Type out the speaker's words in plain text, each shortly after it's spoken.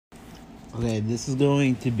Okay, this is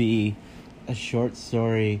going to be a short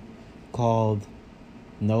story called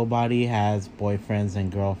Nobody Has Boyfriends and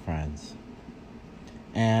Girlfriends.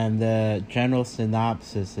 And the general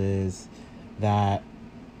synopsis is that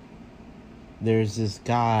there's this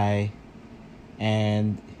guy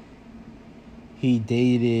and he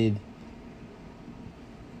dated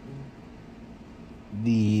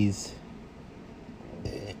these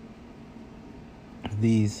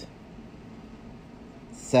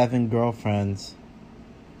 7 girlfriends,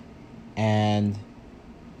 and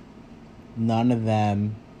none of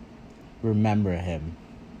them remember him.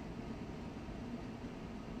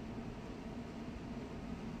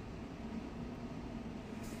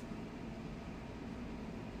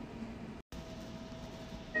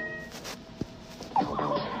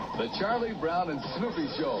 The Charlie Brown and Snoopy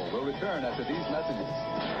Show will return after these messages.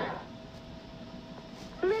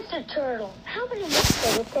 Mr. Turtle, how many licks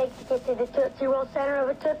does it take to get to the Tootsie Roll center of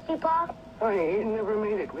a Tootsie Pop? I never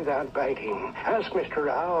made it without biting. Ask Mr.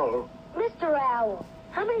 Owl. Mr. Owl,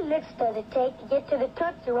 how many licks does it take to get to the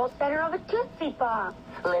Tootsie Roll center of a Tootsie Pop?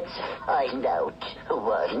 Let's find out.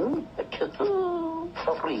 1, 2,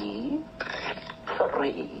 3.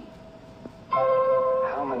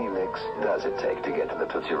 How many licks does it take to get to the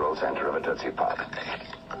Tootsie Roll center of a Tootsie Pop?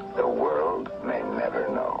 The world may never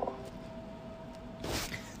know.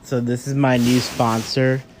 So this is my new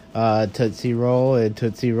sponsor, Tootsie Roll and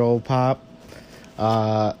Tootsie Roll Pop.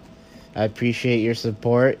 I appreciate your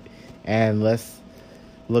support, and let's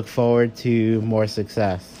look forward to more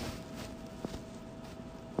success.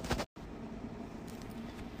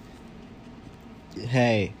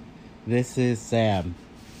 Hey, this is Sam,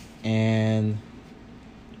 and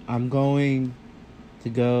I'm going to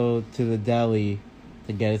go to the deli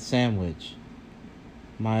to get a sandwich.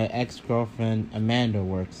 My ex-girlfriend Amanda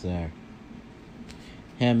works there.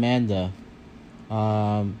 Hey Amanda,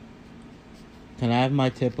 can I have my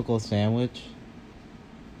typical sandwich?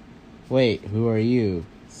 Wait, who are you?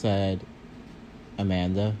 Said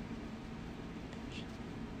Amanda.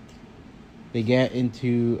 They get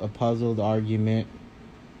into a puzzled argument,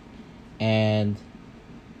 and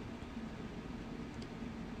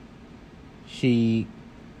she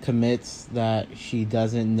commits that she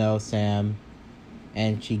doesn't know Sam,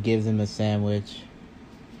 and she gives him a sandwich,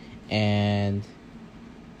 and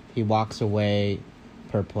he walks away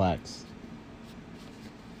perplexed.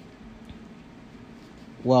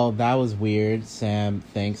 Well, that was weird, Sam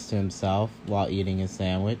thinks to himself while eating his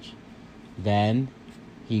sandwich. Then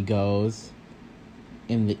he goes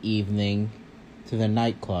in the evening to the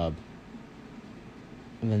nightclub.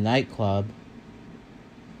 In the nightclub,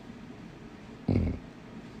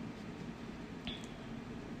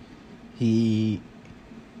 he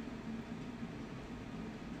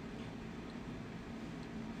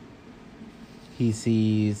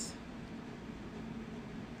sees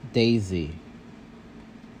Daisy.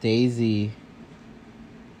 Daisy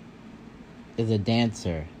is a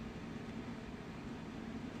dancer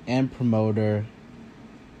and promoter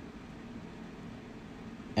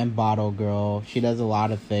and bottle girl. She does a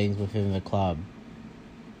lot of things within the club.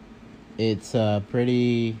 It's a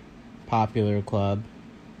pretty popular club,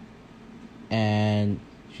 and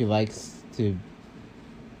she likes to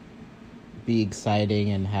be exciting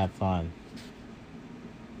and have fun.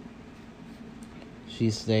 She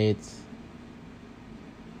states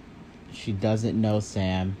she doesn't know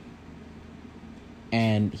Sam,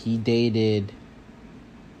 and he dated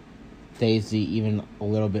Daisy even a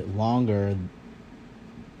little bit longer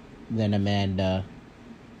than Amanda.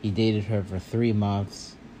 He dated her for 3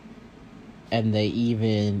 months, and they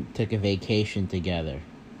even took a vacation together.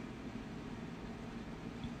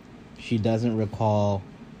 She doesn't recall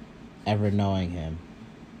ever knowing him.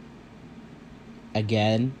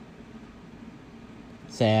 Again,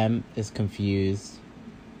 Sam is confused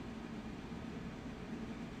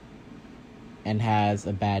and has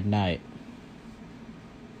a bad night.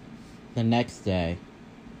 The next day,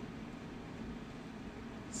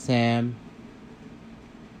 Sam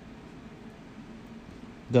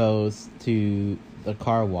goes to the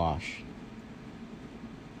car wash.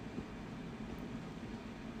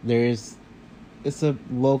 It's a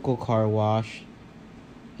local car wash.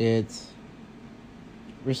 It's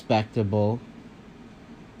respectable.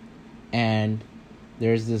 And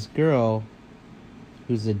there's this girl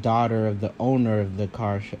who's the daughter of the owner of the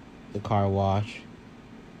car wash.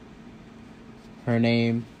 Her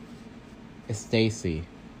name is Stacy.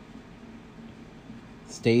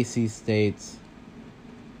 Stacy states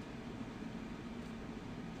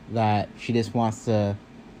that she just wants to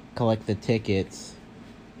collect the tickets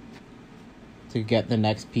to get the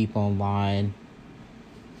next people in line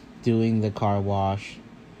doing the car wash,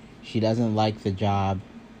 She doesn't like the job.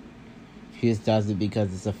 She just does it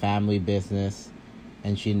because it's a family business,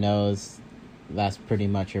 and she knows that's pretty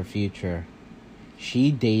much her future.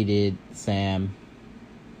 She dated Sam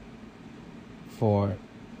for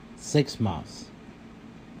 6 months.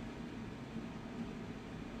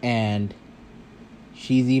 And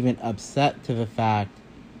she's even upset to the fact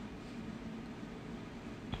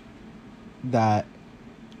that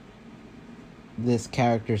this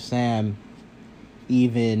character Sam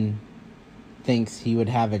even thinks he would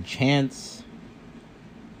have a chance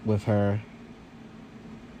with her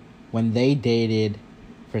when they dated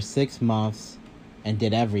for 6 months and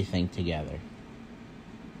did everything together.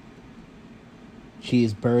 She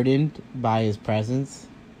is burdened by his presence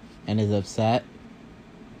and is upset,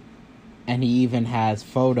 and he even has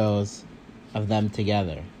photos of them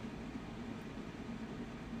together.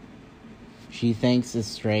 She thinks it's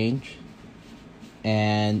strange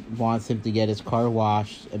and wants him to get his car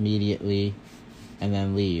washed immediately and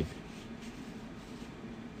then leave.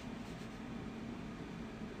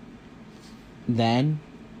 Then,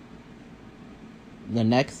 the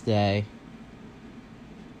next day,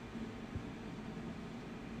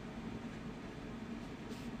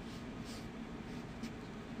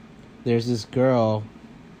 there's this girl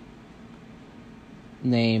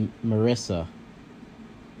named Marissa.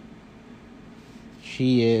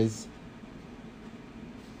 She is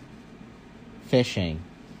fishing.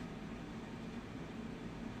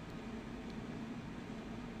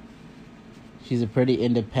 She's a pretty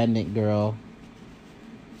independent girl.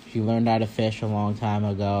 She learned how to fish a long time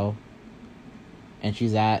ago, and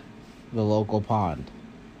she's at the local pond.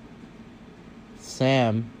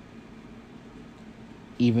 Sam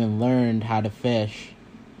even learned how to fish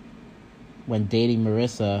when dating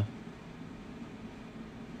Marissa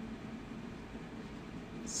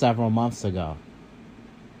several months ago.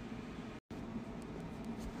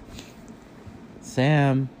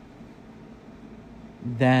 Sam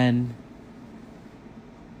then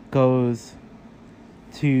goes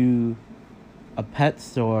to a pet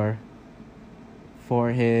store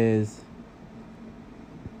for his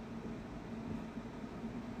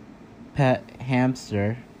pet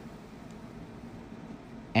hamster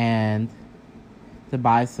and to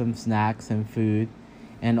buy some snacks and food,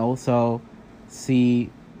 and also see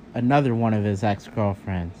another one of his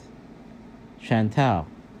ex-girlfriends, Chantel.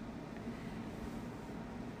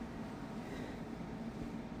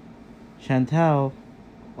 Chantel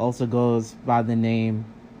also goes by the name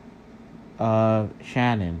of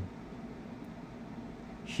Shannon.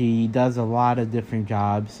 She does a lot of different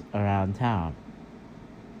jobs around town.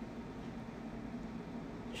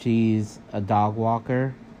 She's a dog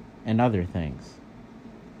walker and other things.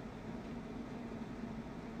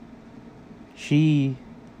 She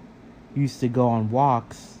used to go on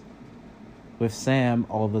walks with Sam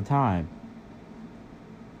all the time.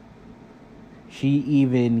 She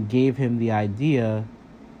even gave him the idea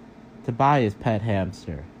to buy his pet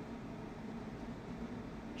hamster.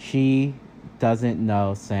 She doesn't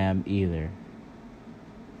know Sam either.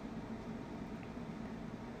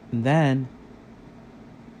 And then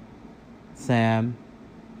Sam,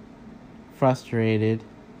 frustrated,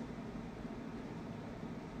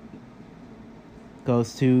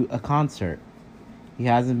 goes to a concert. He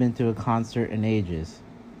hasn't been to a concert in ages.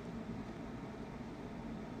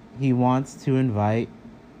 He wants to invite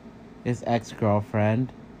his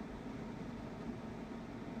ex-girlfriend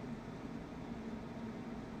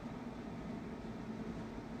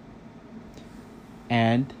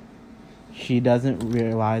and she doesn't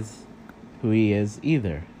realize who he is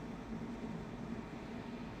either.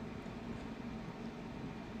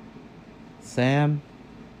 Sam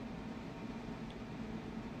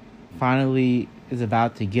finally is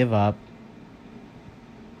about to give up,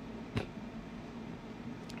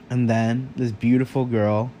 and then this beautiful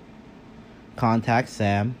girl contacts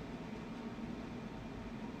Sam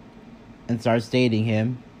and starts dating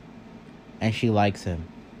him, and she likes him.